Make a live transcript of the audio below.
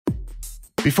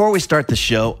Before we start the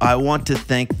show, I want to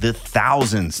thank the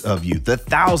thousands of you,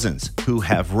 who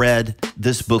have read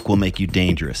This Book Will Make You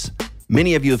Dangerous.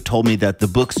 Many of you have told me that the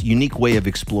book's unique way of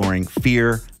exploring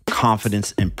fear,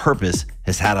 confidence, and purpose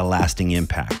has had a lasting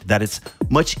impact, that it's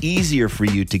much easier for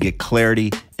you to get clarity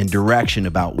and direction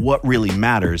about what really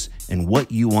matters and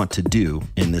what you want to do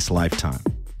in this lifetime.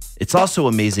 It's also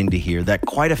amazing to hear that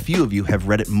quite a few of you have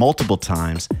read it multiple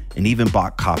times and even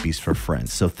bought copies for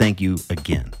friends, so thank you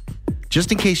again. Just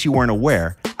in case you weren't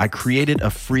aware, I created a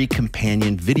free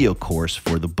companion video course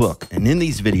for the book. And in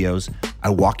these videos, I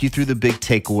walk you through the big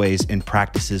takeaways and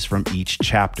practices from each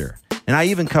chapter. And I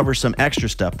even cover some extra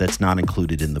stuff that's not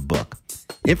included in the book.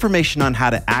 Information on how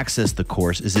to access the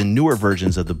course is in newer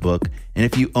versions of the book. And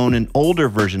if you own an older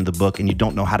version of the book and you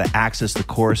don't know how to access the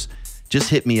course, just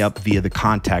hit me up via the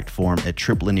contact form at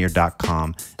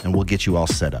triplinear.com and we'll get you all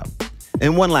set up.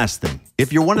 And one last thing,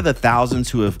 if you're one of the thousands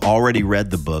who have already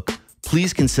read the book,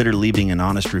 please consider leaving an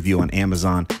honest review on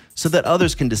Amazon so that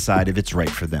others can decide if it's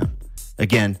right for them.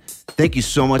 Again, thank you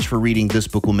so much for reading This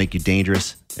Book Will Make You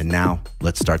Dangerous. And now,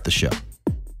 let's start the show.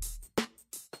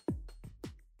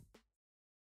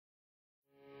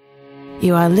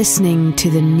 You are listening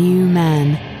to the new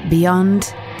man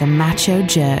beyond the macho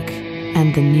jerk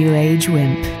and the new age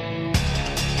wimp.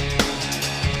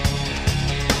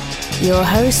 Your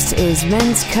host is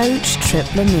men's coach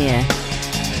Trip Lanier.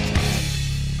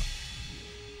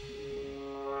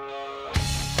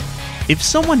 If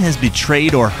someone has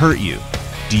betrayed or hurt you,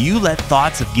 do you let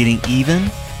thoughts of getting even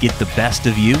get the best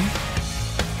of you?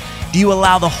 Do you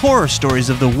allow the horror stories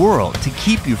of the world to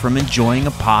keep you from enjoying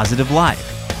a positive life?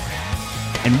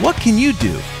 And what can you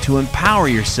do to empower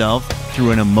yourself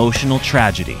through an emotional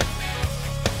tragedy?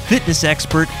 Fitness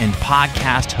expert and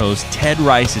podcast host Ted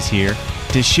Ryce is here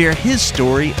to share his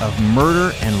story of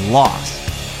murder and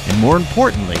loss, and more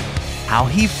importantly, how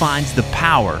he finds the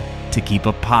power to keep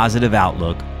a positive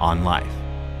outlook on life.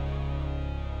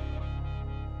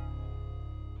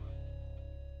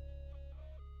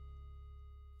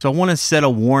 So I want to set a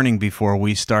warning before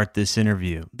we start this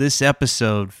interview. This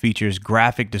episode features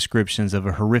graphic descriptions of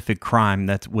a horrific crime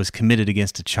that was committed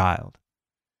against a child.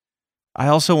 I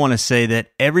also want to say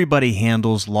that everybody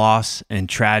handles loss and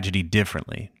tragedy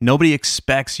differently. Nobody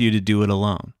expects you to do it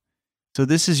alone. So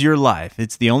this is your life.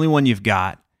 It's the only one you've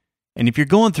got. And if you're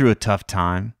going through a tough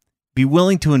time, be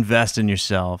willing to invest in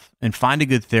yourself and find a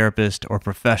good therapist or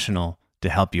professional to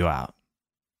help you out.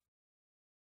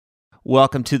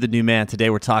 Welcome to The New Man. Today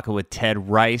we're talking with Ted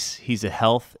Ryce. He's a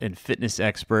health and fitness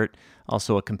expert,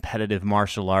 also a competitive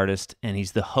martial artist, and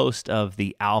he's the host of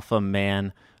the Alpha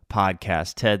Man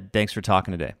podcast. Ted, thanks for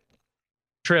talking today.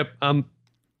 Trip, I'm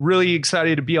really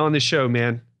excited to be on the show,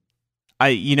 man.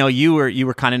 You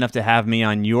were kind enough to have me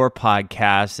on your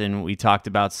podcast, and we talked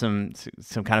about some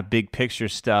kind of big picture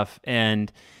stuff.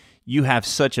 And you have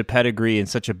such a pedigree and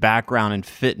such a background in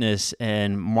fitness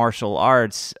and martial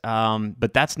arts,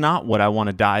 but that's not what I want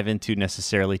to dive into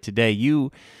necessarily today.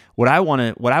 What I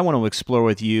want to explore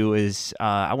with you is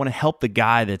I want to help the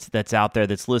guy that's out there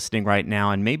that's listening right now,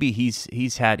 and maybe he's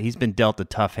been dealt a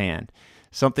tough hand.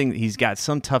 He's got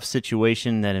some tough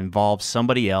situation that involves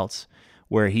somebody else,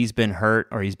 where he's been hurt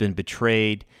or he's been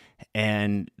betrayed,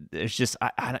 and it's just,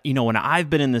 when I've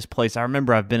been in this place, I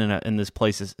remember I've been in this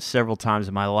place several times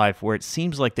in my life where it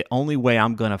seems like the only way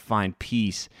I'm going to find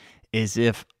peace is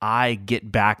if I get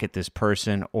back at this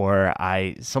person or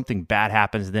something bad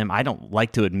happens to them. I don't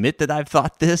like to admit that I've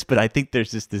thought this, but I think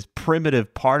there's just this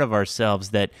primitive part of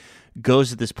ourselves that goes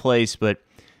to this place, but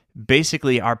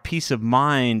basically our peace of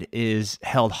mind is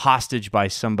held hostage by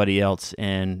somebody else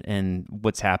and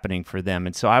what's happening for them.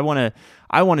 And so I want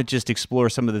to just explore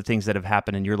some of the things that have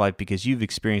happened in your life, because you've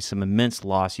experienced some immense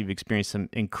loss. You've experienced some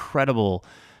incredible,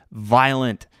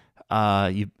 violent,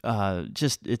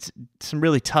 it's some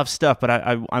really tough stuff. But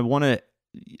I want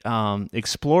to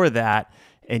explore that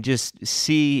and just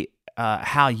see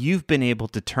how you've been able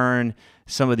to turn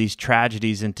some of these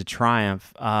tragedies into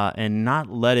triumph, and not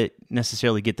let it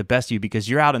necessarily get the best of you, because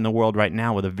you're out in the world right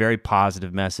now with a very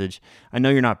positive message. I know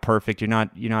you're not perfect. You're not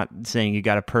saying you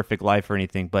got a perfect life or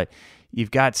anything, but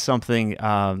you've got something.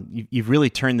 You've really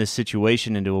turned this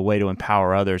situation into a way to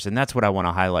empower others, and that's what I want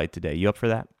to highlight today. You up for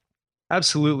that?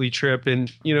 Absolutely, Trip.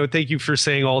 And thank you for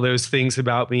saying all those things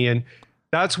about me. And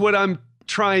that's what I'm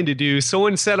trying to do.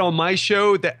 Someone said on my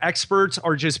show that experts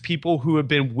are just people who have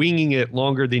been winging it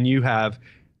longer than you have.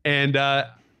 And,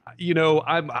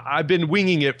 I've been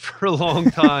winging it for a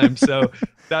long time. So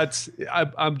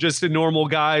I'm just a normal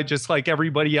guy, just like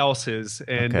everybody else is.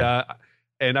 And, okay.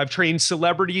 And I've trained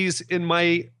celebrities in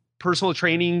my personal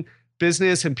training,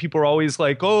 business and people are always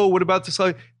like, oh, what about this?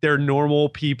 They're normal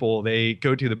people. They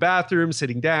go to the bathroom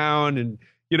sitting down and,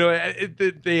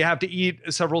 they have to eat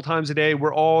several times a day.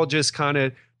 We're all just kind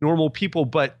of normal people.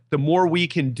 But the more we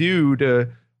can do to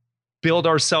build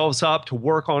ourselves up, to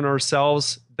work on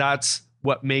ourselves, that's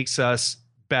what makes us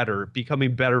better,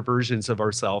 becoming better versions of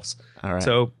ourselves. All right.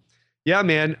 So, yeah,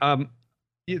 man,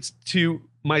 it's to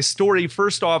my story.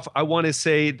 First off, I want to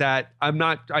say that I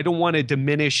don't want to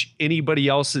diminish anybody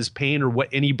else's pain or what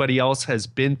anybody else has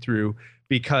been through,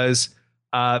 because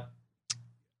I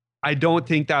don't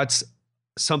think that's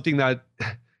something that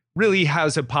really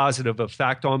has a positive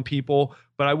effect on people.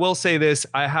 But I will say this,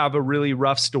 I have a really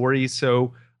rough story.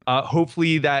 So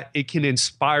hopefully that it can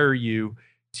inspire you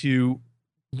to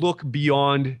look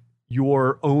beyond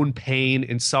your own pain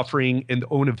and suffering and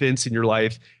own events in your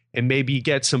life and maybe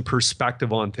get some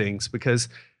perspective on things, because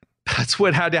that's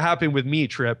what had to happen with me,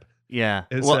 Trip. Yeah.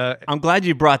 Well, I'm glad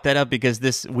you brought that up, because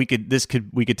we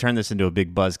could turn this into a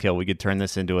big buzzkill. We could turn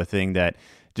this into a thing that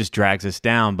just drags us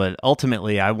down. But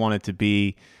ultimately, I want it to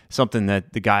be something that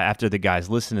after the guys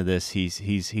listen to this,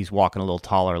 he's walking a little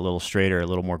taller, a little straighter, a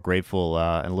little more grateful,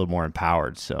 and a little more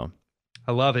empowered. So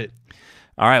I love it.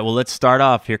 All right. Well, let's start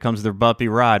off. Here comes the bumpy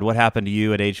ride. What happened to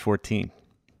you at age 14?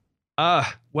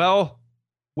 Well,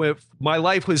 my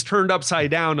life was turned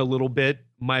upside down a little bit.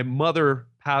 My mother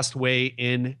passed away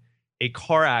in a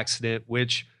car accident,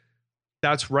 which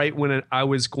that's right when I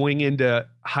was going into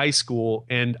high school,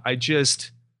 and I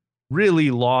just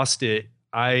really lost it.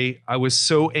 I was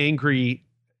so angry.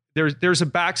 There's a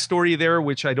backstory there,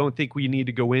 which I don't think we need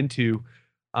to go into.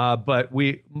 But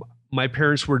my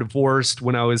parents were divorced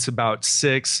when I was about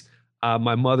 6.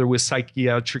 My mother was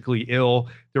psychiatrically ill.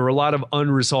 There were a lot of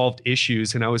unresolved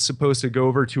issues, and I was supposed to go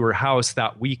over to her house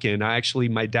that weekend.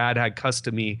 My dad had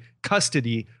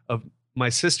custody of my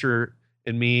sister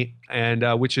and me,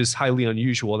 and which is highly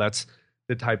unusual. That's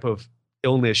the type of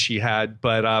illness she had.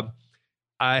 But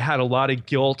I had a lot of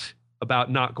guilt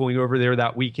about not going over there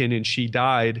that weekend, and she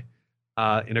died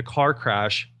in a car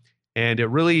crash. And it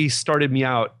really started me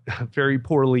out very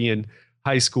poorly in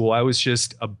high school. I was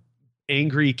just a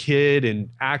angry kid and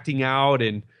acting out,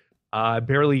 and I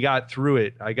barely got through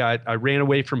it. I ran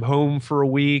away from home for a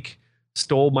week,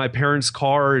 stole my parents'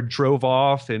 car, and drove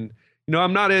off. And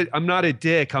I'm not a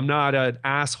dick. I'm not an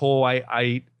asshole.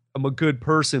 I'm a good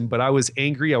person, but I was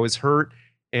angry. I was hurt,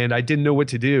 and I didn't know what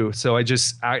to do. So I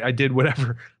did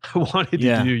whatever I wanted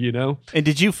to do. And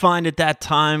did you find at that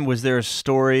time, was there a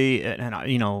story? And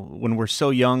when we're so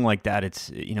young like that, it's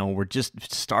we're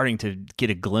just starting to get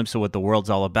a glimpse of what the world's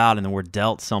all about, and then we're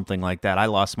dealt something like that. I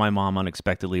lost my mom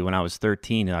unexpectedly when I was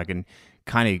 13, and I can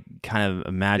kind of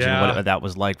imagine what that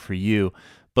was like for you.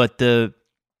 But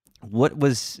what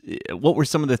were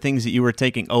some of the things that you were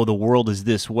taking? Oh, the world is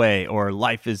this way, or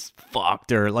life is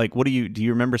fucked, or like, do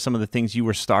you remember some of the things you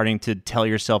were starting to tell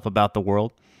yourself about the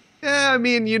world? Yeah, I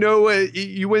mean,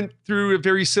 you went through a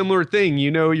very similar thing.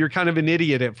 You're kind of an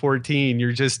idiot at 14.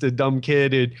 You're just a dumb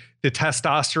kid, and the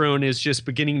testosterone is just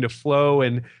beginning to flow.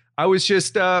 And I was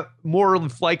just more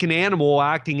like an animal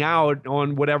acting out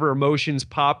on whatever emotions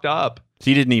popped up.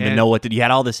 So you didn't even know you had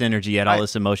all this energy, you had all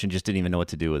this emotion, just didn't even know what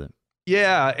to do with it.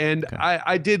 Yeah, and okay.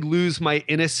 I did lose my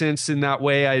innocence in that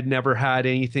way. I had never had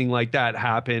anything like that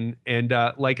happen. And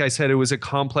like I said, it was a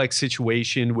complex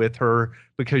situation with her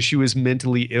because she was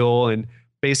mentally ill. And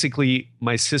basically,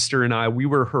 my sister and we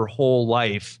were her whole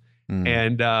life.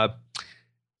 And there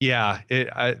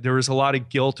was a lot of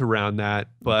guilt around that.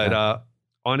 But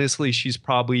honestly, she's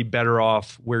probably better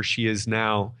off where she is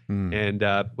now. And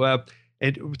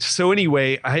so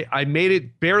anyway, I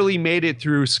barely made it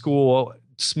through school,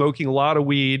 smoking a lot of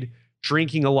weed,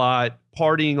 drinking a lot,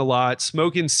 partying a lot,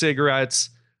 smoking cigarettes.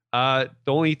 The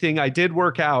only thing I did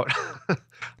work out,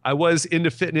 I was into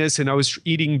fitness and I was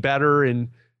eating better. And,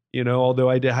 although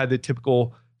I had the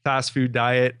typical fast food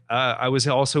diet, I was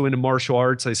also into martial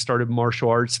arts. I started martial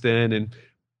arts then, and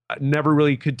I never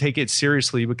really could take it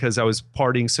seriously because I was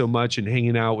partying so much and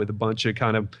hanging out with a bunch of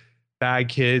kind of bad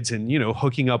kids and,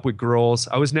 hooking up with girls.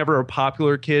 I was never a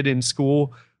popular kid in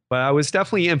school, but I was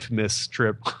definitely infamous,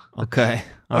 Trip. Okay.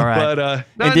 All right.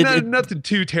 But nothing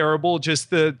too terrible. Just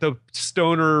the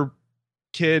stoner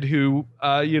kid who,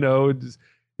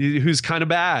 who's kind of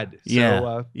bad.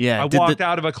 So, I walked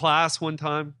out of a class one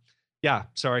time. Yeah.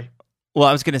 Sorry. Well,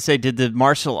 I was going to say, did the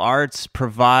martial arts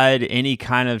provide any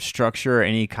kind of structure,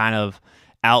 any kind of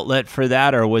outlet for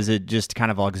that? Or was it just kind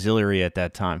of auxiliary at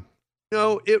that time?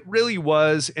 No, it really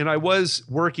was. And I was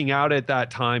working out at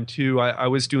that time too. I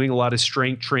was doing a lot of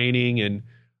strength training, and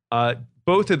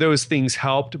both of those things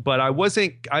helped, but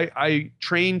I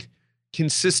trained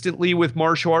consistently with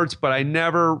martial arts, but I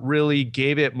never really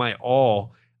gave it my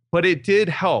all. But it did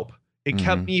help. It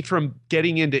kept me from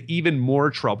getting into even more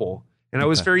trouble. And I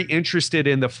was very interested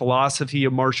in the philosophy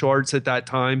of martial arts at that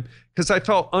time because I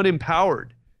felt unempowered.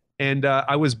 And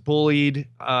I was bullied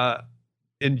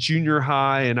in junior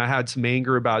high, and I had some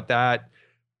anger about that.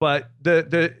 But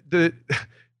that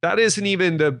isn't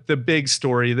even the big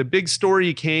story. The big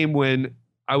story came when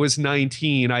I was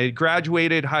 19. I had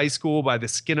graduated high school by the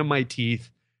skin of my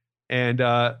teeth, and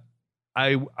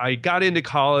I got into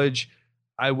college.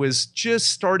 I was just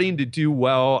starting to do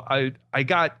well. I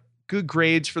got good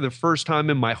grades for the first time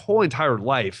in my whole entire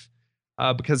life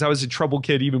because I was a trouble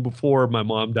kid even before my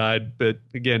mom died. But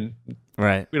again,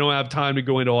 right, we don't have time to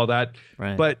go into all that.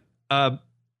 Right. But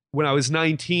when I was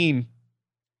 19,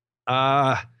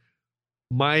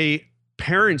 my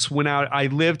parents went out. I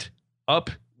lived up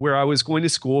where I was going to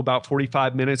school, about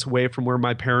 45 minutes away from where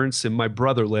my parents and my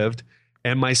brother lived.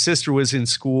 And my sister was in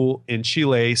school in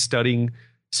Chile studying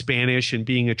Spanish and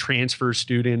being a transfer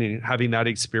student and having that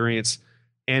experience.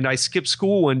 And I skipped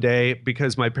school one day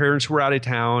because my parents were out of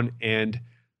town, and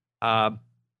my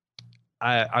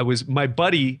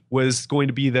buddy was going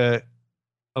to be a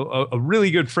really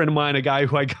good friend of mine, a guy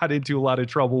who I got into a lot of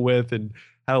trouble with and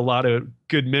had a lot of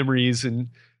good memories in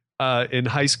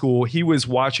high school. He was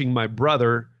watching my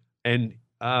brother, and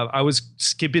I was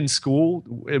skipping school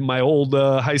in my old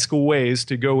high school ways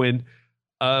to go and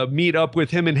meet up with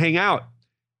him and hang out.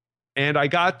 And I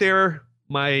got there.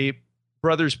 My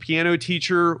brother's piano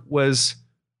teacher was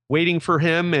waiting for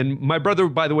him. And my brother,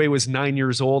 by the way, was 9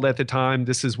 years old at the time.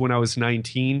 This is when I was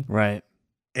 19. Right.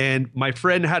 And my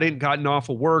friend hadn't gotten off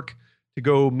of work to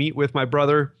go meet with my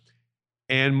brother.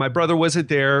 And my brother wasn't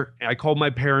there. I called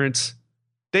my parents.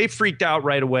 They freaked out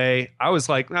right away. I was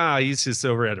like, he's just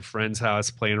over at a friend's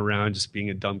house playing around, just being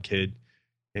a dumb kid.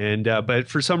 And but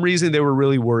for some reason, they were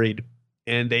really worried.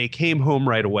 And they came home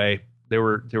right away. They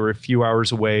were a few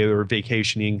hours away. They were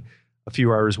vacationing a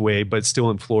few hours away, but still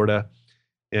in Florida.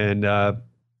 And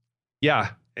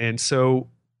and so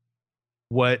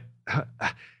what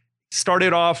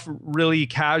started off really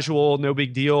casual, no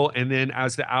big deal. And then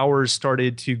as the hours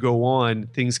started to go on,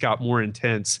 things got more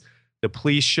intense. The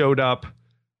police showed up,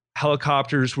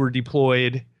 helicopters were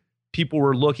deployed. People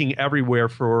were looking everywhere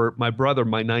for my brother,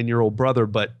 my 9-year-old brother,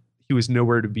 but he was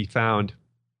nowhere to be found.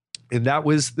 And that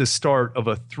was the start of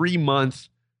a 3-month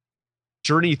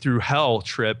journey through hell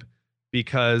trip,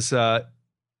 because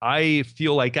I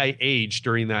feel like I aged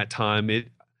during that time. The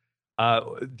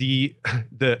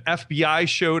FBI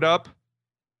showed up,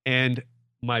 and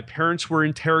my parents were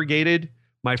interrogated.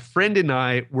 My friend and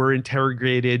I were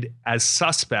interrogated as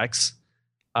suspects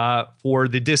for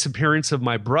the disappearance of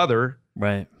my brother.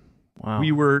 Right. Wow.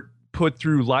 We were put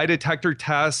through lie detector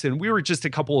tests, and we were just a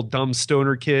couple of dumb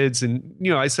stoner kids. And,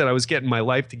 I said I was getting my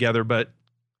life together, but,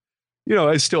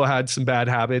 I still had some bad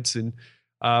habits. And,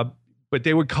 but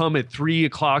they would come at 3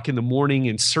 o'clock in the morning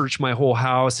and search my whole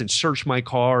house and search my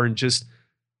car. And just,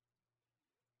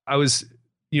 I was,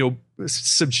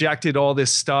 subjected to all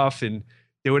this stuff. And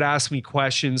they would ask me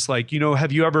questions like,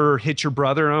 have you ever hit your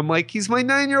brother? And I'm like, he's my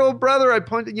 9-year-old brother. I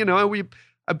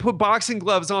put boxing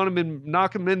gloves on him and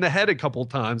knock him in the head a couple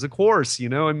times. Of course,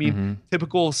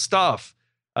 typical stuff,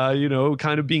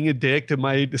 kind of being a dick to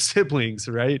my siblings.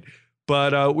 Right.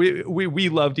 But we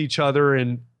loved each other,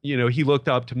 and, he looked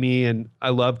up to me and I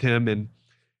loved him. And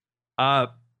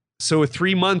so a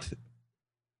 3-month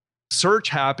search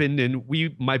happened, and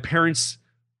my parents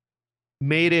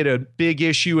made it a big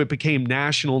issue. It became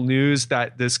national news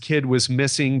that this kid was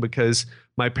missing because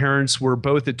my parents were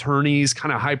both attorneys,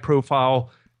 kind of high profile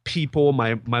people.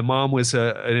 My mom was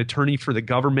an attorney for the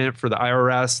government, for the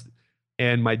IRS,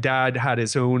 and my dad had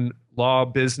his own law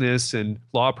business and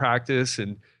law practice,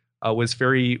 and was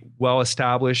very well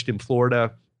established in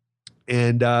Florida.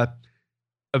 And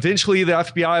eventually the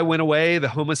FBI went away, the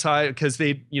homicide, because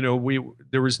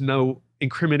there was no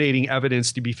incriminating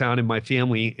evidence to be found in my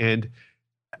family. And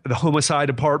the homicide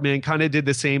department kind of did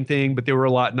the same thing, but they were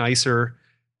a lot nicer.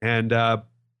 And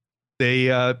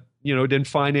they didn't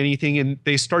find anything, and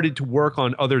they started to work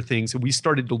on other things. And we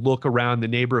started to look around the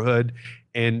neighborhood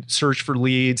and search for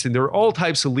leads. And there were all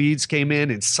types of leads came in,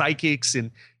 and psychics,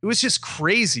 and it was just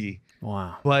crazy.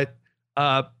 Wow. But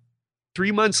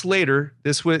 3 months later,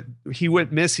 he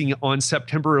went missing on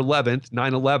September 11th,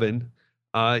 9/11.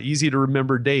 Easy to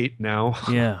remember date now.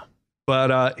 Yeah.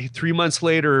 But 3 months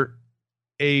later,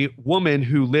 a woman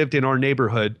who lived in our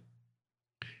neighborhood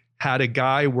had a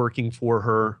guy working for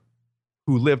her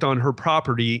who lived on her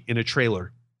property in a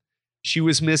trailer. She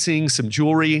was missing some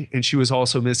jewelry, and she was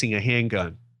also missing a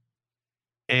handgun.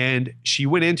 And she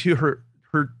went into her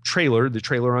her trailer, the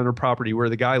trailer on her property where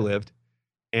the guy lived,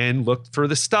 and looked for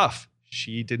the stuff.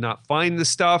 She did not find the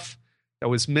stuff that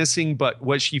was missing, but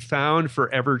what she found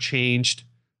forever changed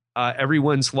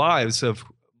everyone's lives, of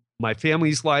my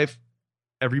family's life,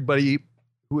 everybody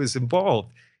who was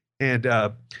involved. And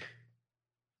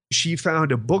she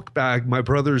found a book bag, my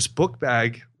brother's book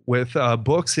bag, with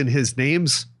books and his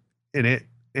names in it.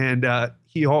 And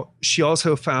she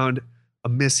also found a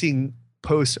missing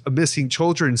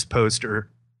children's poster,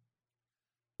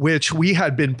 which we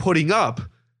had been putting up.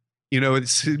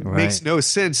 It makes no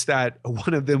sense that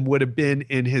one of them would have been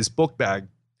in his book bag.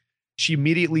 She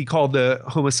immediately called the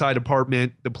homicide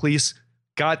department. The police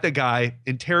got the guy,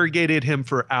 interrogated him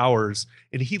for hours,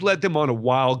 and he led them on a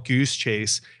wild goose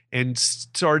chase and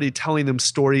started telling them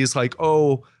stories like,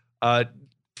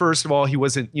 first of all, he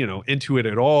wasn't, into it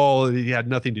at all. He had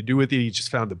nothing to do with it. He just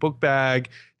found the book bag.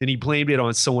 Then he blamed it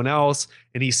on someone else.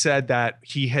 And he said that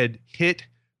he had hit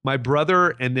my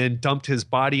brother and then dumped his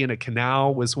body in a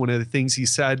canal, was one of the things he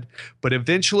said. But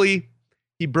eventually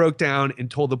he broke down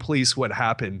and told the police what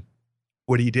happened,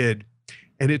 what he did.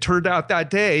 And it turned out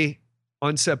that day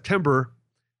on September,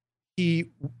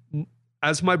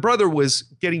 as my brother was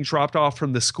getting dropped off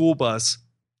from the school bus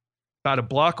about a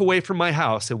block away from my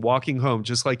house and walking home,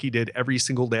 just like he did every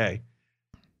single day,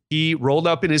 he rolled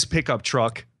up in his pickup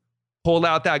truck, pulled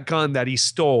out that gun that he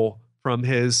stole from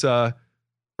his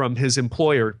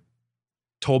employer,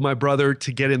 told my brother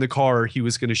to get in the car, he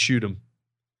was going to shoot him.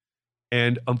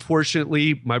 And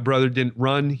unfortunately, my brother didn't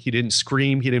run. He didn't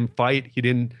scream. He didn't fight. He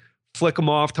didn't flick him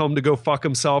off, tell him to go fuck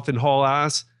himself and haul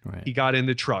ass. Right. He got in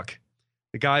the truck.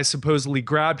 The guy supposedly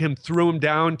grabbed him, threw him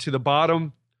down to the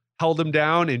bottom, held him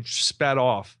down, and sped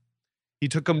off. He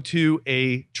took him to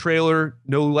a trailer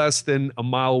no less than a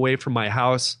mile away from my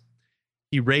house.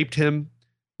 He raped him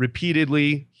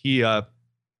repeatedly. He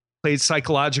played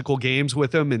psychological games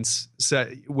with him, and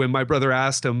said, when my brother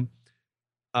asked him,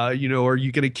 are you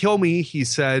going to kill me? He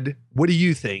said, what do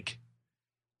you think?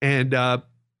 And after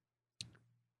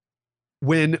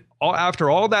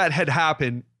all that had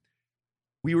happened,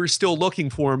 we were still looking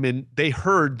for him, and they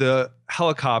heard the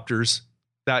helicopters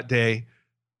that day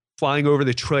flying over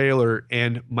the trailer.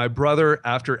 And my brother,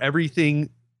 after everything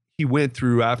he went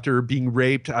through, after being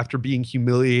raped, after being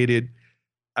humiliated,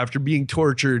 after being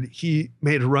tortured, he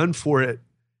made a run for it.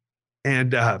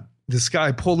 And this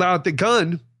guy pulled out the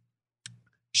gun,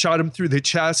 shot him through the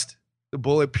chest. The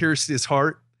bullet pierced his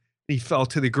heart. And he fell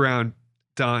to the ground,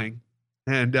 dying.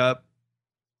 And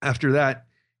after that,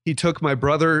 he took my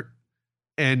brother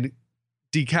and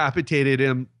decapitated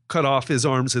him, cut off his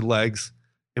arms and legs,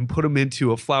 and put him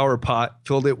into a flower pot,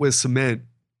 filled it with cement,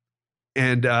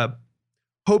 and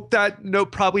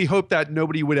probably hoped that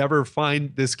nobody would ever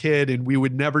find this kid and we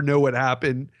would never know what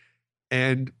happened.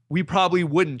 And we probably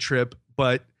wouldn't trip,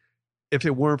 but if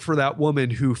it weren't for that woman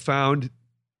who found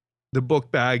the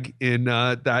book bag in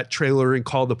that trailer and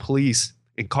called the police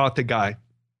and caught the guy.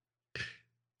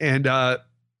 And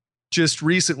just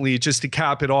recently, just to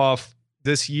cap it off,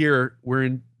 this year,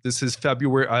 this is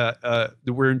February,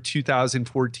 we're in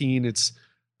 2014. It's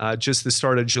just the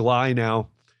start of July now.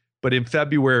 But in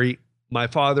February, my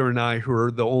father and I, who are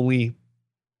the only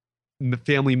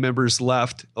family members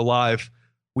left alive,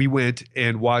 we went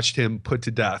and watched him put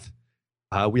to death.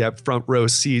 We have front row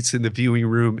seats in the viewing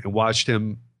room and watched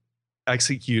him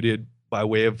executed by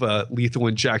way of lethal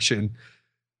injection.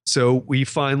 So we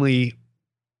finally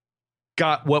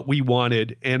got what we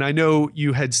wanted. And I know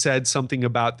you had said something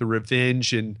about the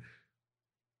revenge and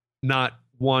not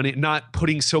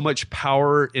putting so much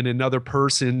power in another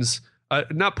person's,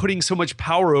 not putting so much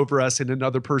power over us in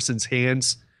another person's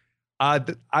hands.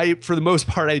 For the most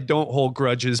part, I don't hold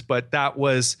grudges, but that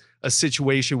was a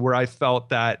situation where I felt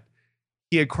that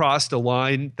he had crossed a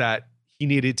line, that he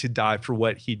needed to die for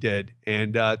what he did.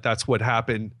 And that's what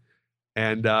happened.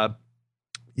 And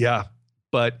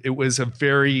but it was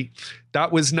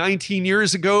that was 19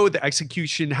 years ago. The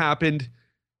execution happened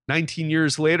 19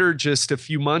 years later, just a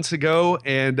few months ago.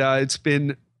 And it's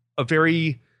been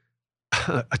a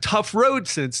tough road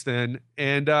since then.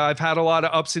 And I've had a lot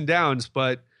of ups and downs,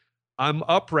 but I'm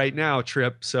up right now,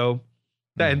 Trip. So,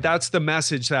 and that's the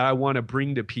message that I want to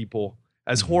bring to people.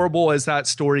 As horrible as that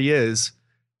story is,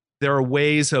 there are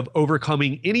ways of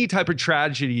overcoming any type of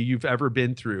tragedy you've ever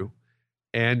been through.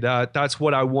 And that's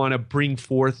what I want to bring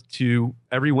forth to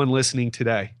everyone listening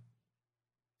today.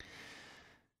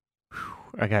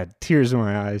 I got tears in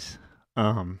my eyes.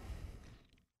 I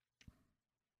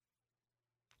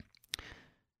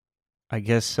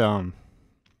guess, God,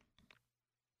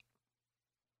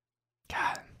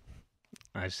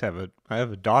 I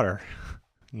have a daughter,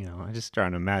 I'm just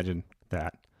trying to imagine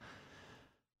that.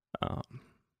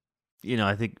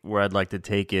 I think where I'd like to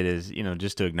take it is,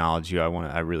 just to acknowledge you.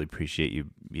 I really appreciate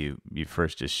you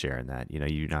first just sharing that.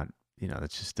 You're not,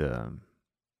 that's just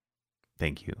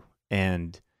thank you.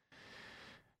 And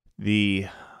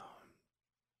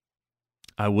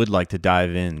I would like to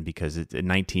dive in because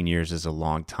 19 years is a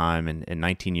long time, and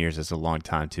 19 years is a long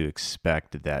time to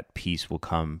expect that peace will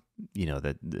come.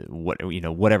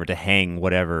 Whatever to hang,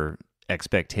 whatever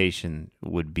expectation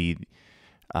would be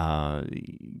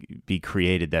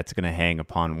created, that's going to hang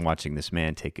upon watching this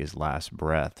man take his last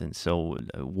breath. And so,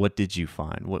 what did you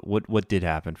find? What did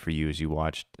happen for you as you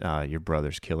watched your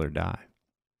brother's killer die?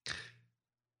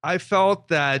 I felt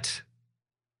that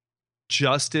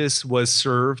justice was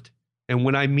served. And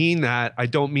when I mean that, I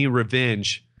don't mean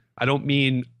revenge. I don't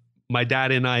mean my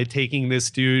dad and I taking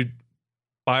this dude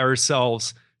by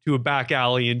ourselves to a back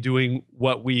alley and doing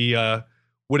what we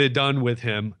would have done with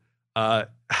him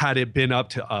had it been up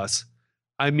to us.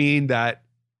 I mean that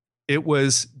it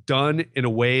was done in a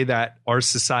way that our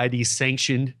society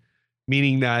sanctioned,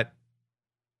 meaning that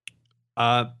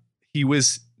he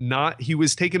was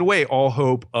taken away all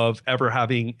hope of ever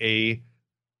having a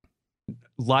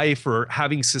life or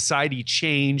having society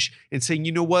change and saying,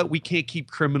 you know what, we can't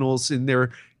keep criminals in there.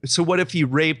 So what if he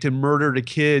raped and murdered a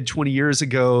kid 20 years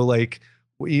ago? Like,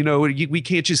 we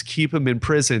can't just keep him in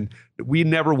prison. We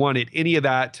never wanted any of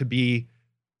that to be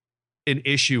an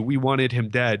issue. We wanted him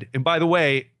dead. And by the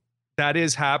way, that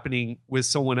is happening with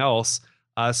someone else,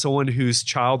 someone whose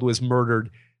child was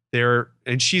murdered there.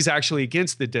 And she's actually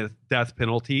against the death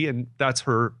penalty. And that's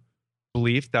her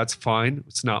belief. That's fine.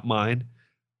 It's not mine.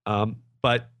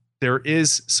 But there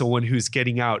is someone who's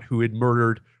getting out who had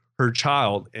murdered her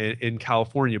child in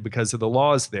California because of the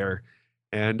laws there.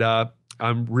 And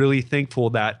I'm really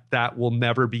thankful that that will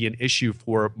never be an issue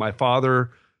for my father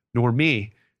nor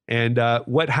me. And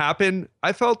what happened,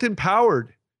 I felt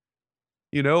empowered.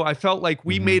 I felt like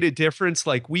we made a difference.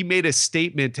 Like we made a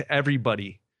statement to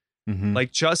everybody.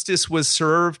 Like justice was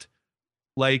served,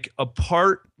 like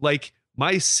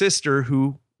my sister,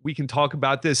 who we can talk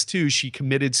about this too. She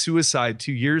committed suicide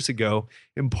 2 years ago,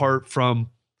 in part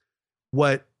from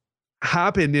what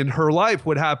happened in her life,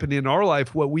 what happened in our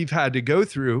life, what we've had to go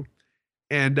through.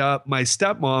 And my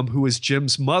stepmom, who was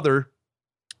Jim's mother,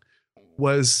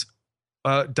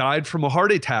 died from a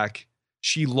heart attack.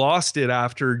 She lost it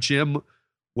after Jim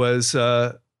was,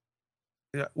 I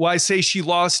say she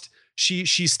lost,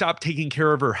 she stopped taking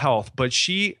care of her health, but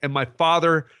she and my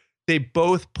father, they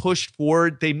both pushed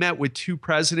forward. They met with two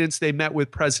presidents. They met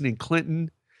with President Clinton.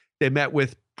 They met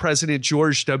with President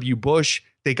George W. Bush.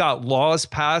 They got laws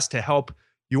passed to help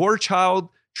your child,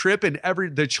 Trip, and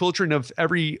the children of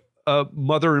every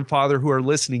mother and father who are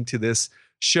listening to this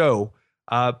show,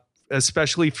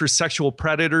 especially for sexual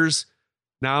predators.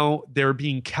 Now they're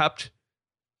being kept.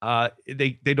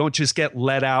 They don't just get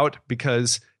let out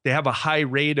because they have a high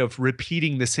rate of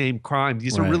repeating the same crime.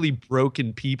 These are really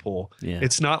broken people. Yeah.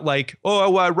 It's not like,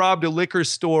 I robbed a liquor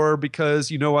store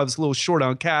because, I was a little short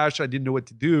on cash. I didn't know what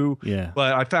to do. Yeah.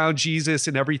 But I found Jesus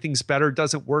and everything's better. It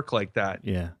doesn't work like that.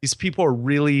 Yeah. These people are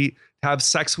really have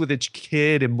sex with a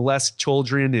kid and molest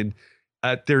children. And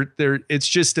it's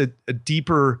just a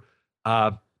deeper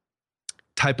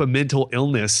type of mental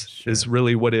illness is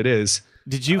really what it is.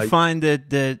 Did you find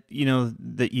that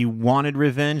you wanted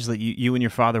revenge, that you and your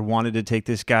father wanted to take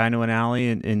this guy into an alley,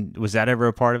 and was that ever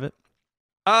a part of it?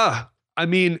 I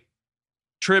mean,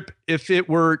 Trip, if it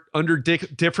were under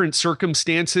different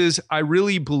circumstances, I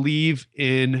really believe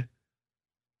in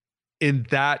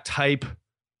that type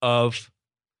of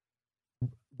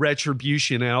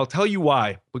retribution. And I'll tell you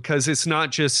why, because it's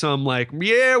not just some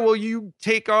you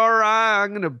take our eye, I'm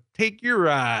going to take your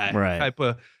eye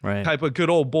type of good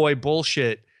old boy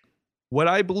bullshit. What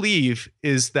I believe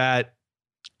is that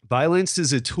violence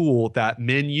is a tool that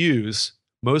men use,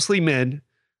 mostly men.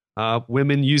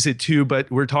 Women use it too,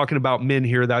 but we're talking about men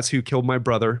here. That's who killed my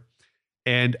brother.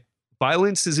 And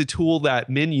violence is a tool that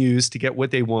men use to get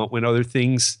what they want when other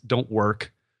things don't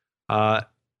work.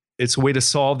 It's a way to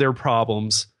solve their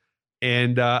problems.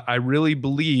 And I really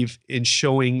believe in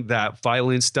showing that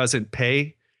violence doesn't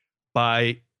pay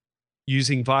by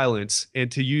using violence.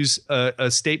 And to use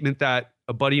a statement that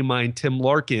a buddy of mine, Tim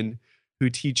Larkin, who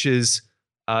teaches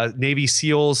Navy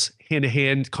SEALs,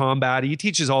 hand-to-hand combat, he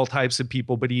teaches all types of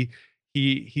people, but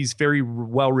he's very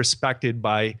well respected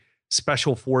by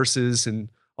special forces and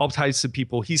all types of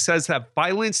people. He says that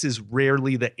violence is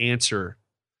rarely the answer,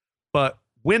 but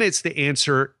when it's the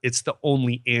answer, it's the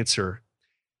only answer.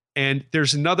 And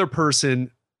there's another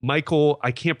person, Michael,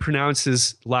 I can't pronounce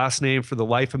his last name for the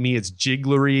life of me. It's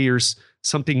Jiglery or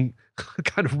something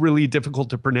kind of really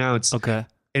difficult to pronounce. Okay.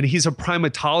 and he's a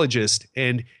primatologist,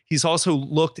 and he's also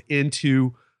looked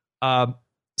into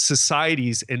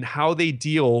societies and how they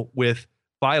deal with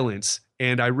violence.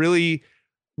 And I really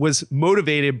was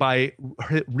motivated by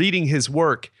reading his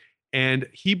work. And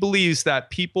he believes that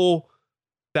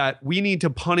we need to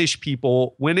punish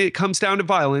people when it comes down to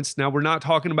violence. Now, we're not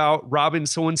talking about robbing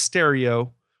someone's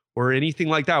stereo or anything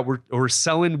like that. Or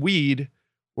selling weed,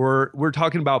 or we're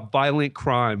talking about violent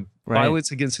crime,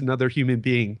 violence against another human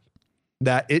being,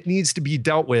 that it needs to be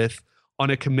dealt with on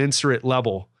a commensurate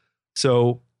level.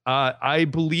 So I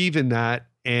believe in that.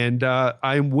 And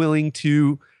I'm willing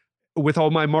to, with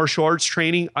all my martial arts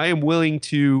training, I am willing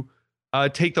to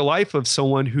take the life of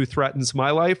someone who threatens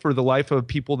my life or the life of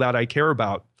people that I care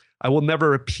about. I will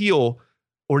never appeal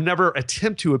or never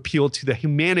attempt to appeal to the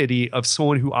humanity of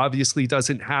someone who obviously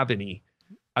doesn't have any.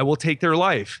 I will take their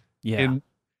life. Yeah.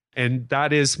 And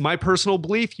that is my personal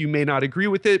belief. You may not agree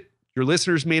with it. Your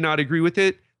listeners may not agree with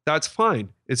it. That's fine.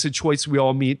 It's a choice we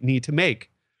all need to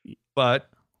make. But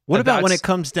what about when it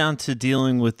comes down to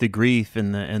dealing with the grief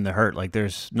and the hurt? Like,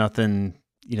 there's nothing,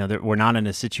 we're not in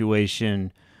a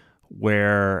situation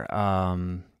where,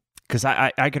 because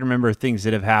I can remember things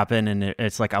that have happened, and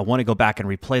it's like I want to go back and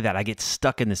replay that. I get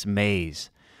stuck in this maze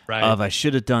of I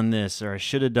should have done this or I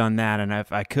should have done that, and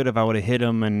if I could have, I would have hit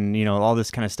him, and all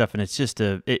this kind of stuff. And it's just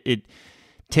it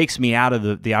takes me out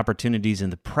of the opportunities in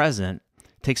the present,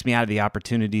 takes me out of the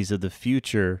opportunities of the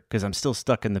future, because I'm still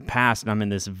stuck in the past and I'm in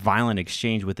this violent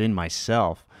exchange within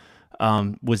myself.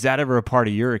 Was that ever a part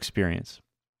of your experience?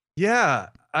 Yeah.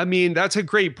 I mean, that's a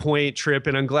great point, Trip,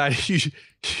 and I'm glad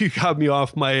you got me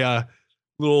off my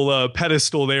little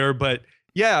pedestal there. But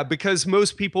yeah, because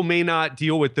most people may not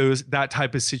deal with that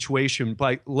type of situation.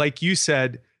 But like you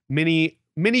said, many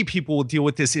people will deal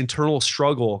with this internal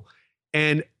struggle,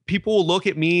 and people will look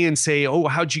at me and say, "Oh,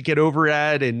 how'd you get over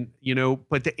that?" And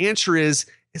but the answer is,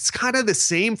 it's kind of the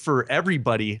same for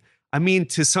everybody. I mean,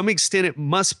 to some extent, it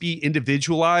must be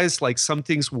individualized. Like, some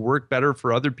things will work better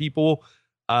for other people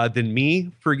than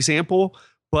me, for example.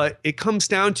 But it comes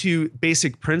down to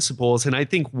basic principles. And I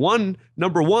think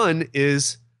number one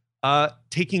is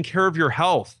taking care of your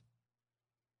health.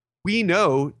 We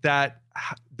know that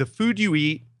the food you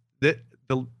eat, the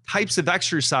types of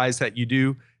exercise that you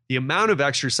do, the amount of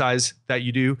exercise that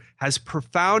you do has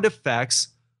profound effects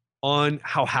on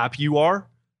how happy you are.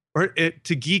 Or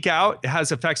to geek out, it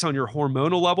has effects on your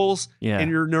hormonal levels and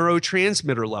your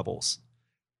neurotransmitter levels.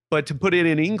 But to put it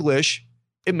in English,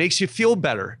 it makes you feel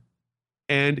better,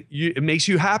 and it makes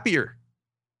you happier.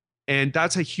 And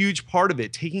that's a huge part of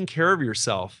it, taking care of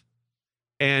yourself.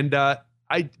 And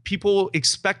people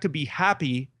expect to be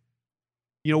happy.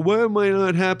 Why am I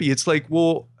not happy? It's like,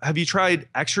 well, have you tried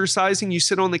exercising? You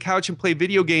sit on the couch and play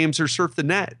video games or surf the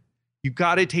net. You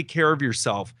got to take care of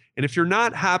yourself. And if you're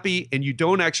not happy and you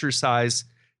don't exercise,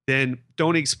 then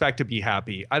don't expect to be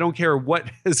happy. I don't care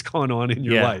what has gone on in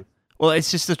your life. Well,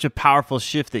 it's just such a powerful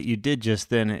shift that you did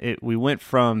just then. We went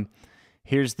from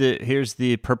here's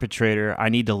the perpetrator. I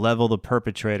need to level the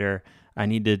perpetrator. I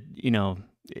need to,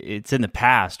 it's in the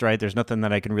past, right? There's nothing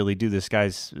that I can really do. This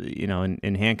guy's,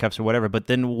 in handcuffs or whatever. But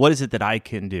then what is it that I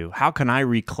can do? How can I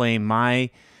reclaim my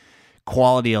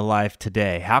quality of life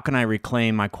today? How can I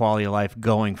reclaim my quality of life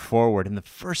going forward? And the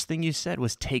first thing you said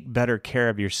was take better care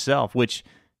of yourself, which,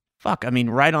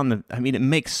 it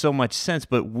makes so much sense,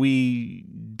 but we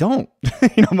don't.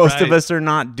 Most of us are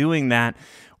not doing that.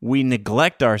 We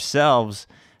neglect ourselves.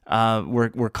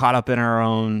 We're caught up in our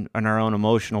own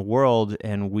emotional world,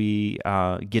 and we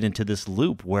get into this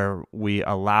loop where we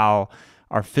allow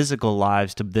our physical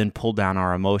lives to then pull down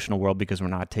our emotional world because we're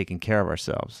not taking care of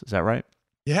ourselves. Is that right?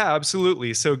 Yeah,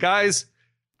 absolutely. So guys,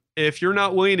 if you're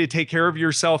not willing to take care of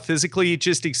yourself physically,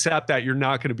 just accept that you're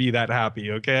not going to be that happy.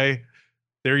 Okay.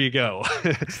 There you go.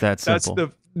 It's that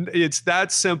simple. It's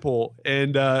that simple.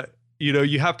 And,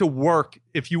 you have to work.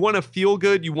 If you want to feel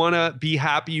good, you want to be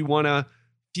happy, you want to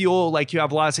feel like you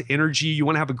have lots of energy, you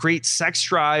want to have a great sex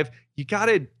drive, you got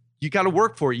to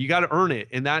work for it. You got to earn it.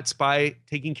 And that's by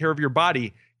taking care of your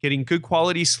body, getting good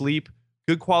quality sleep,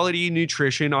 good quality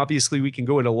nutrition. Obviously, we can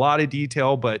go into a lot of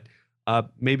detail, but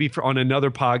maybe on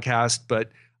another podcast, but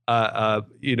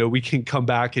we can come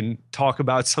back and talk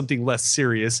about something less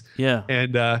serious. Yeah.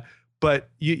 And, but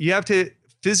you have to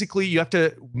physically, you have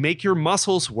to make your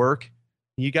muscles work.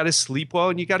 You got to sleep well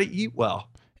and you got to eat well.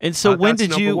 And so when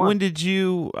did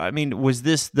you, was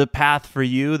this the path for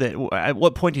you? At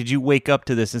what point did you wake up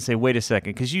to this and say, wait a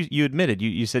second? Because you admitted,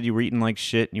 you said you were eating like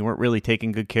shit and you weren't really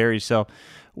taking good care of yourself.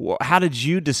 How did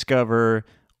you discover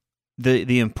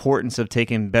the importance of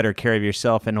taking better care of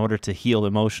yourself in order to heal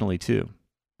emotionally too?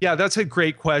 Yeah, that's a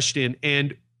great question.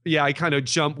 And yeah, we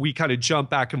kind of jump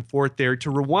back and forth there.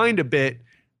 To rewind a bit,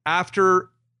 after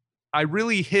I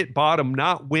really hit bottom,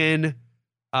 not when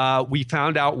we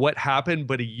found out what happened,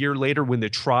 but a year later when the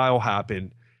trial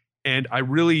happened. And I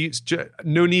really,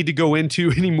 no need to go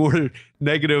into any more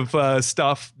negative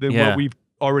stuff than what I've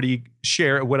already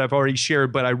shared,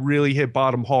 but I really hit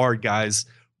bottom hard, guys,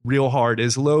 real hard,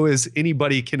 as low as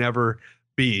anybody can ever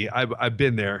be. I've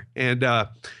been there. And,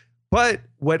 but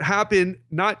what happened,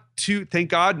 thank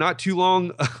God, not too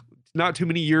long, not too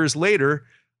many years later,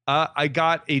 I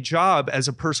got a job as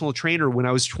a personal trainer when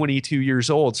I was 22 years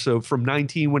old. So from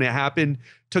 19 when it happened,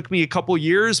 took me a couple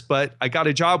years, but I got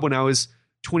a job when I was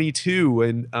 22,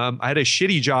 and I had a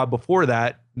shitty job before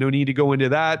that. No need to go into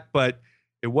that, but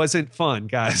it wasn't fun,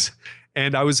 guys.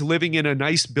 And I was living in a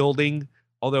nice building.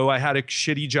 Although I had a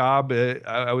shitty job,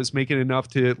 I was making enough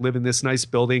to live in this nice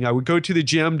building. I would go to the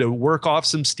gym to work off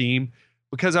some steam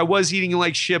because I was eating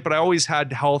like shit, but I always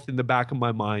had health in the back of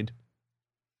my mind.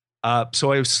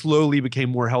 So I slowly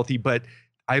became more healthy, but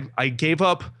I gave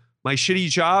up my shitty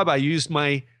job. I used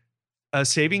my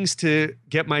savings to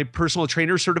get my personal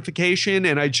trainer certification,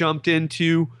 and I jumped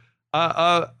into,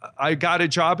 I got a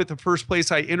job at the first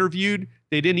place I interviewed.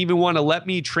 They didn't even want to let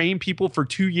me train people for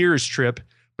 2 years, Trip.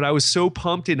 But I was so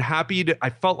pumped and happy. I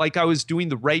felt like I was doing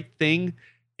the right thing,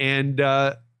 and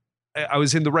I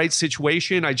was in the right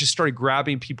situation. I just started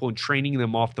grabbing people and training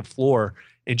them off the floor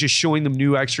and just showing them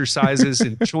new exercises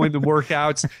and showing them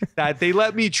workouts that they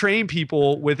let me train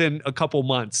people within a couple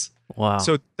months. Wow.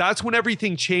 So that's when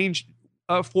everything changed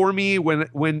for me,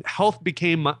 when health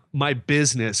became my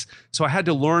business. So I had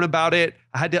to learn about it.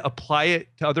 I had to apply it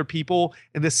to other people.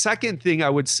 And the second thing I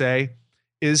would say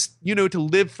is, to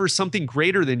live for something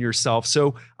greater than yourself.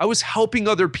 So I was helping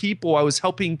other people. I was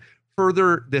helping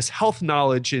further this health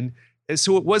knowledge. And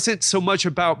so it wasn't so much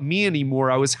about me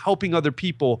anymore. I was helping other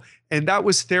people. And that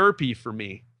was therapy for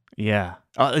me. Yeah.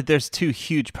 There's two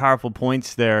huge, powerful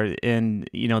points there. And,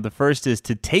 the first is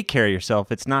to take care of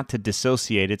yourself. It's not to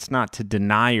dissociate. It's not to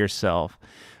deny yourself.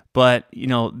 But,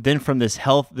 then from this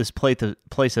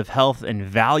place of health and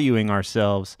valuing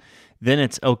ourselves, then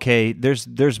it's okay.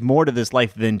 There's more to this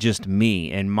life than just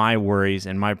me and my worries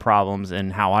and my problems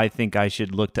and how I think I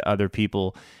should look to other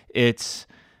people. It's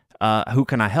who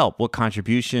can I help? What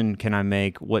contribution can I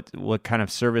make? What kind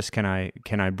of service can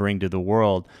I bring to the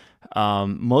world?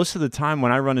 Most of the time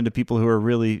when I run into people who are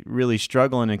really, really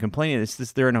struggling and complaining, it's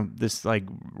this, they're in this like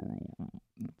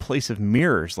place of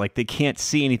mirrors. Like they can't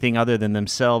see anything other than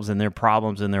themselves and their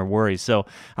problems and their worries. So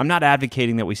I'm not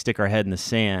advocating that we stick our head in the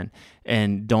sand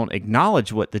and don't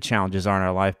acknowledge what the challenges are in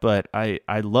our life. But I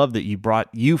love that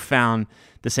you found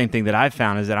the same thing that I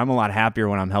found, is that I'm a lot happier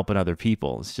when I'm helping other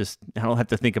people. It's just, I don't have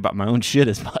to think about my own shit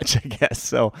as much, I guess.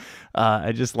 So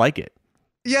I just like it.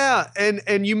 Yeah,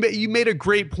 and you made a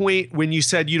great point when you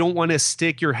said you don't want to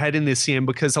stick your head in the sand,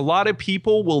 because a lot of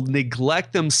people will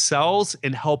neglect themselves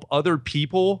and help other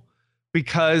people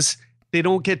because they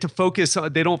don't get to focus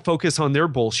on their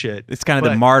bullshit. It's kind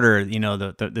of the martyr,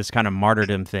 this kind of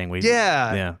martyrdom thing.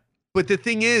 Yeah. But the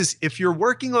thing is, if you're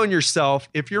working on yourself,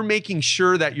 if you're making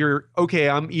sure that you're okay,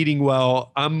 I'm eating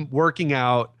well, I'm working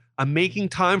out, I'm making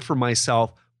time for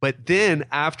myself. But then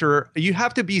after, you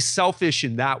have to be selfish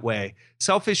in that way.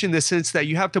 Selfish in the sense that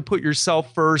you have to put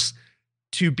yourself first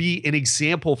to be an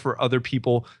example for other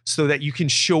people so that you can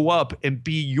show up and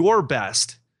be your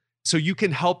best so you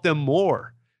can help them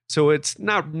more. So it's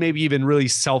not maybe even really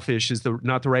selfish is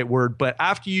not the right word. But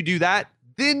after you do that,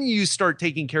 then you start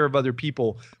taking care of other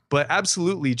people. But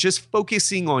absolutely, just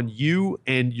focusing on you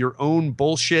and your own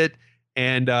bullshit.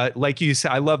 And like you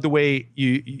said, I love the way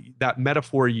that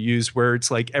metaphor you use, where it's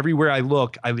like everywhere I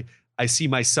look, I see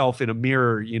myself in a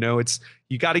mirror. You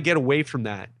got to get away from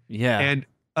that. Yeah. And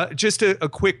just a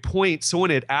quick point. Someone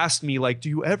had asked me, like, do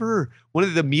you ever, one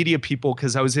of the media people,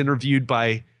 because I was interviewed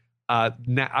by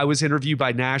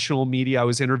national media, I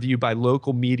was interviewed by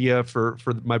local media for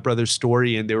my brother's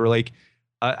story, and they were like,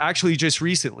 actually just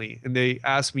recently, and they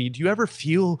asked me, do you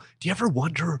ever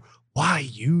wonder why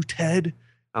you, Ted?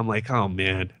 I'm like, oh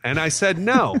man. And I said,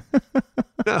 no.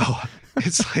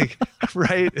 It's like,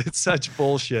 right. It's such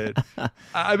bullshit.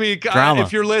 I mean, God,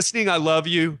 if you're listening, I love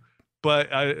you, but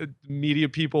media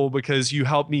people, because you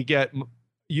helped me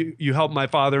you helped my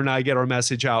father and I get our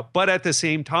message out. But at the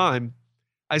same time,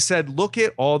 I said, look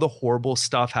at all the horrible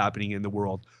stuff happening in the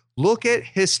world. Look at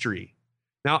history.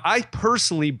 Now, I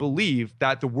personally believe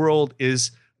that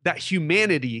that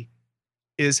humanity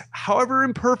is, however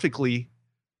imperfectly,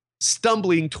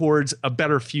 stumbling towards a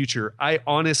better future. I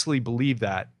honestly believe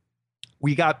that.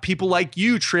 We got people like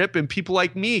you, Trip, and people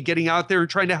like me getting out there and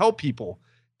trying to help people.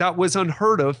 That was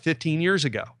unheard of 15 years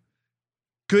ago.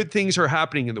 good things are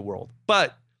happening in the world.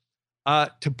 But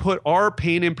to put our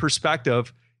pain in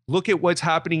perspective, look at what's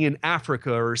happening in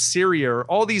Africa or Syria or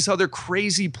all these other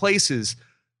crazy places.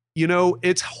 You know,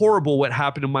 it's horrible what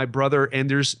happened to my brother, and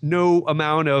there's no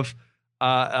amount of,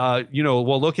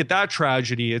 well, look at that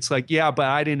tragedy. It's like, yeah, but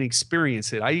I didn't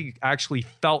experience it. I actually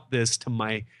felt this to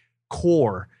my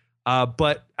core.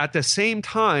 But at the same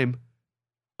time,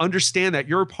 understand that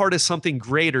you're a part of something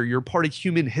greater. You're part of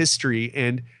human history,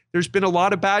 and there's been a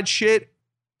lot of bad shit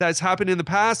that's happened in the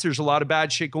past. There's a lot of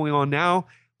bad shit going on now.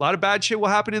 A lot of bad shit will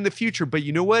happen in the future. But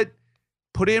you know what?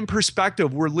 Put it in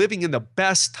perspective. We're living in the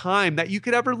best time that you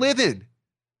could ever live in.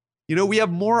 You know, we have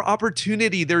more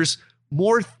opportunity. There's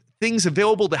more things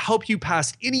available to help you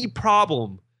past any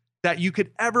problem that you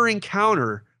could ever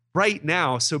encounter right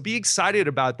now. So be excited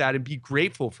about that and be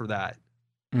grateful for that.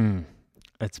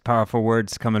 It's powerful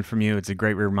words coming from you. It's a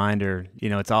great reminder. You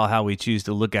know, it's all how we choose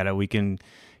to look at it. We can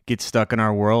get stuck in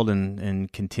our world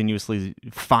and continuously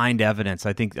find evidence.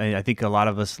 I think a lot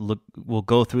of us will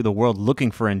go through the world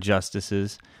looking for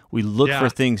injustices. We look for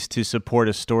things to support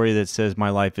a story that says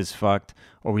my life is fucked,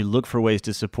 or we look for ways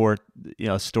to support, you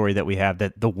know, a story that we have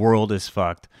that the world is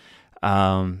fucked.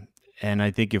 And I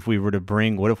think if we were to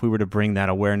bring that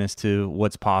awareness to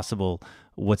what's possible,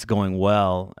 what's going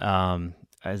well,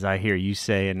 as I hear you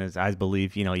say, and as I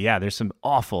believe, you know, yeah, there's some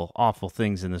awful, awful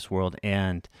things in this world,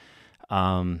 and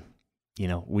you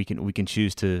know, we can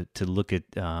choose to look at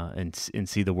and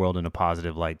see the world in a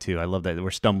positive light too. I love that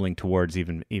we're stumbling towards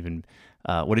even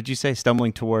what did you say?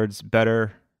 Stumbling towards a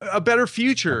better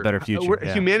future. A better future.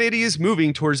 Yeah. Humanity is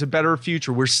moving towards a better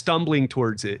future. We're stumbling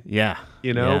towards it. Yeah.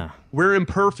 You know, yeah. We're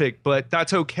imperfect, but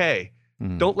that's okay.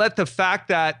 Don't let the fact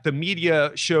that the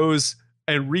media shows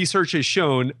and research has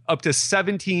shown up to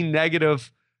 17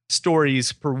 negative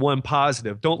stories per one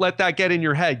positive. Don't let that get in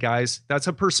your head, guys. That's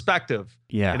a perspective.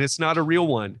 Yeah. And it's not a real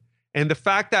one. And the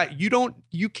fact that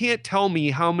you can't tell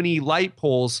me how many light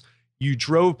poles you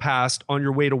drove past on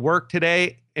your way to work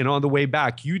today and on the way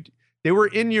back. They were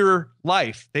in your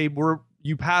life.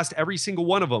 You passed every single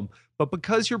one of them. But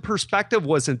because your perspective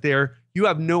wasn't there, you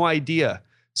have no idea.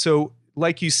 So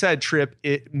like you said, Trip,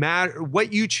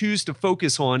 what you choose to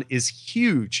focus on is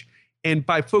huge. And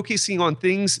by focusing on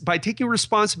things, by taking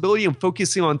responsibility and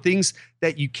focusing on things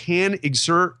that you can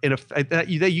exert and that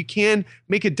you can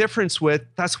make a difference with,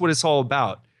 that's what it's all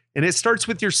about. And it starts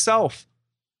with yourself.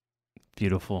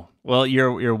 Beautiful. Well,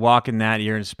 you're walking that.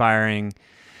 You're inspiring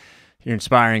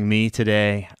me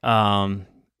today.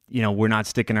 You know, we're not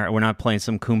playing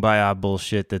some kumbaya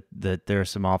bullshit that there are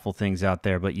some awful things out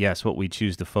there, but yes, what we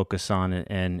choose to focus on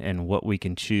and what we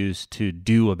can choose to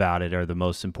do about it are the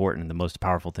most important and the most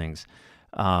powerful things.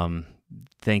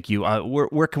 Thank you.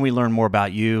 Where can we learn more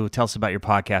about you? Tell us about your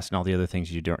podcast and all the other things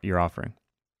you're offering.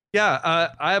 Yeah,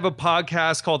 I have a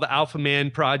podcast called the Alpha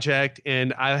Man Project,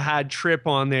 and I had Trip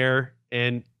on there,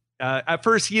 and at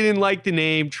first he didn't like the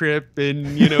name Trip,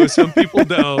 and you know, some people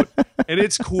don't, and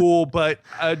it's cool, but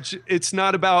it's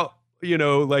not about, you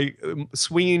know, like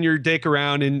swinging your dick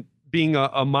around and being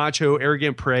a macho,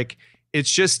 arrogant prick.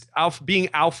 It's just being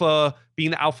the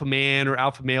alpha man or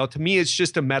alpha male. To me, it's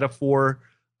just a metaphor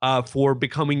for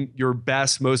becoming your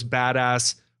best, most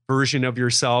badass version of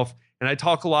yourself. And I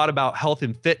talk a lot about health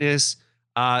and fitness,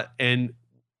 and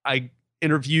I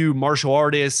interview martial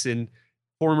artists and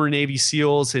former Navy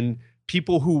SEALs and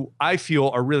people who I feel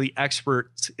are really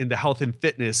experts in the health and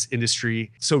fitness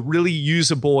industry. So really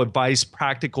usable advice,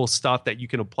 practical stuff that you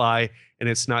can apply. And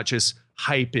it's not just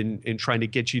hype and trying to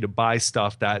get you to buy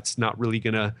stuff that's not really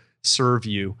going to serve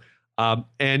you.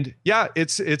 And yeah,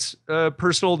 it's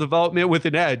personal development with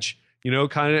an edge, you know,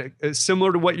 kind of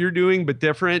similar to what you're doing, but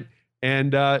different.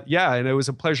 And yeah, and it was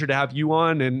a pleasure to have you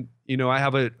on. And, you know, I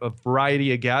have a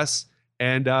variety of guests.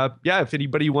 And yeah, if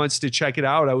anybody wants to check it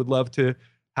out, I would love to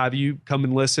have you come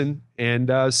and listen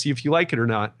and see if you like it or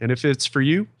not. And if it's for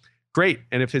you, great.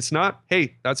 And if it's not,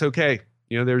 hey, that's okay.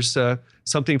 You know, there's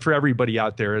something for everybody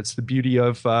out there. It's the beauty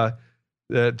of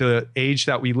the age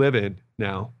that we live in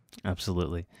now.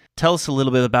 Absolutely. Tell us a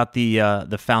little bit about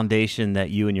the foundation that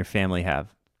you and your family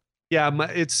have. Yeah,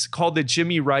 it's called the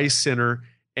Jimmy Ryce Center.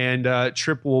 And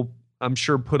Trip will, I'm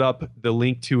sure, put up the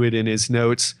link to it in his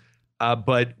notes.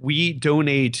 But we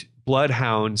donate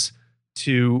bloodhounds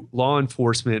to law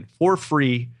enforcement for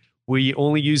free. We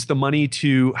only use the money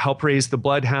to help raise the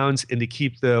bloodhounds and to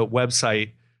keep the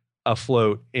website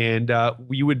afloat. And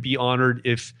we would be honored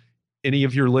if any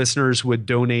of your listeners would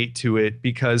donate to it,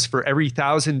 because for every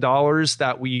 $1,000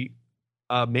 that we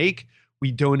make,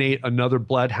 we donate another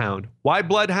bloodhound. Why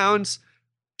bloodhounds?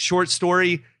 Short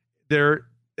story. They're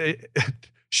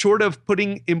short of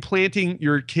implanting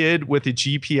your kid with a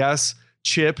GPS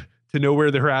chip to know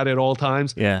where they're at all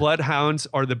times. Yeah. Bloodhounds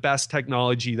are the best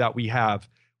technology that we have.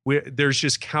 There's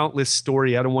just countless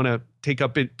story. I don't want to take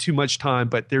up too much time,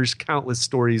 but there's countless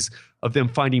stories of them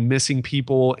finding missing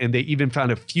people, and they even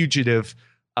found a fugitive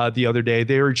the other day.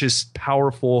 They were just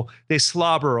powerful. They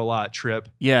slobber a lot, Trip.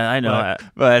 Yeah, I know.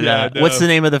 But what's the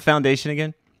name of the foundation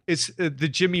again? It's the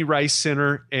Jimmy Ryce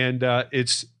Center, and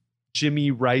it's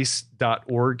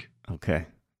jimmyryce.org. Okay,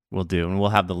 we'll do. And we'll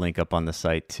have the link up on the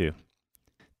site too.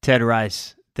 Ted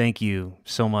Ryce, thank you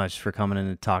so much for coming in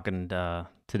and talking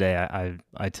today. I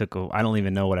don't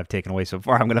even know what I've taken away so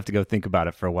far. I'm going to have to go think about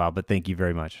it for a while, but thank you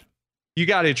very much. You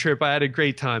got it, Trip. I had a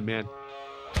great time, man.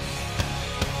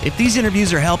 If these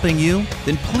interviews are helping you,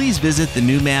 then please visit The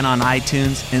New Man on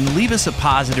iTunes and leave us a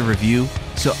positive review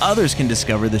so others can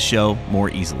discover the show more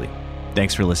easily.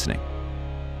 Thanks for listening.